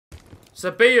So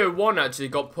BO1 actually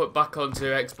got put back onto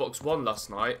Xbox One last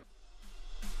night.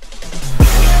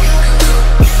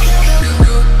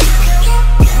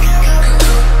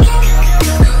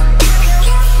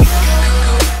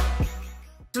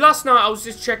 So last night I was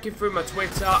just checking through my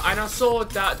Twitter and I saw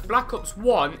that Black Ops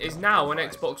 1 is now on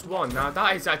Xbox One. Now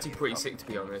that is actually pretty sick, to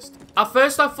be honest. At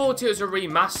first I thought it was a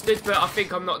remastered, but I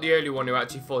think I'm not the only one who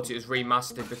actually thought it was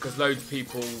remastered, because loads of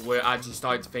people were actually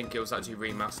starting to think it was actually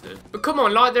remastered. But come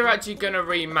on, like they're actually going to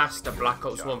remaster Black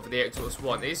Ops 1 for the Xbox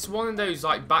One. It's one of those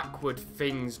like backward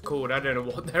things called, I don't know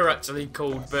what they're actually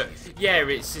called, but yeah,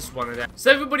 it's just one of them.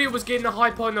 So everybody was getting the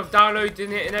hype on of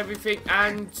downloading it and everything,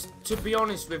 and to be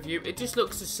honest with you, it just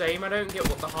looks the same. I don't get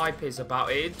what the hype is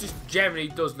about it. It just generally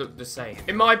does look the same.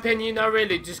 In my opinion, I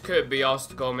really just couldn't be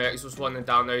asked to go on my Xbox One and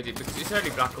download it, because it's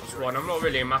only Black Ops 1. I'm not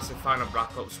really a massive fan of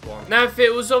Black Ops 1. Now, if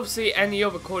it was obviously any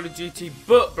other Call of Duty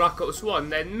but Black Ops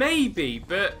 1, then maybe,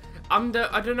 but I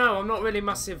don't know, I'm not really a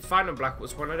massive fan of Black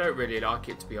Ops 1. I don't really like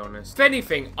it, to be honest. If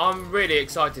anything, I'm really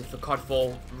excited for COD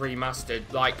 4 Remastered.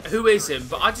 Like, who isn't?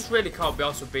 But I just really can't be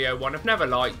honest with BO1. I've never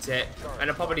liked it, and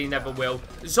I probably never will.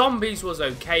 Zombies was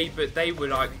okay, but they were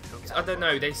like, I don't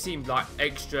know, they seemed like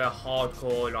extra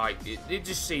hardcore. Like, it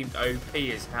just seemed OP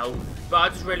as hell. But I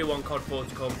just really want COD 4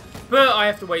 to come. But I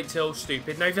have to wait till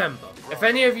stupid November. If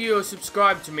any of you are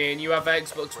subscribed to me and you have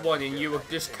Xbox One and you were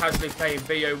just casually playing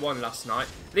BO1 last night,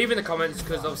 leave in the comments,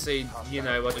 because obviously, you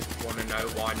know, I just want to know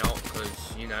why not,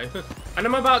 because, you know. And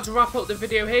I'm about to wrap up the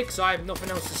video here, because I have nothing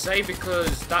else to say,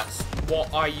 because that's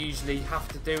what I usually have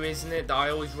to do, isn't it? That I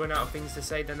always run out of things to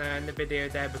say, then I end the video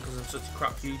there, because I'm such a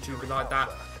crap YouTuber like that.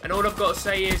 And all I've got to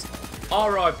say is,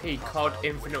 RIP COD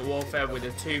Infinite Warfare with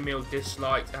the 2 mil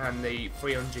dislikes and the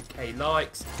 300k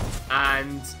likes,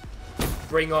 and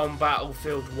bring on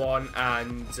Battlefield 1,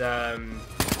 and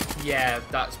yeah,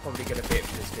 that's probably going to be it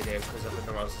for this video, because I've got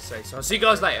nothing else to say. So I'll see you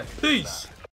guys later. Peace!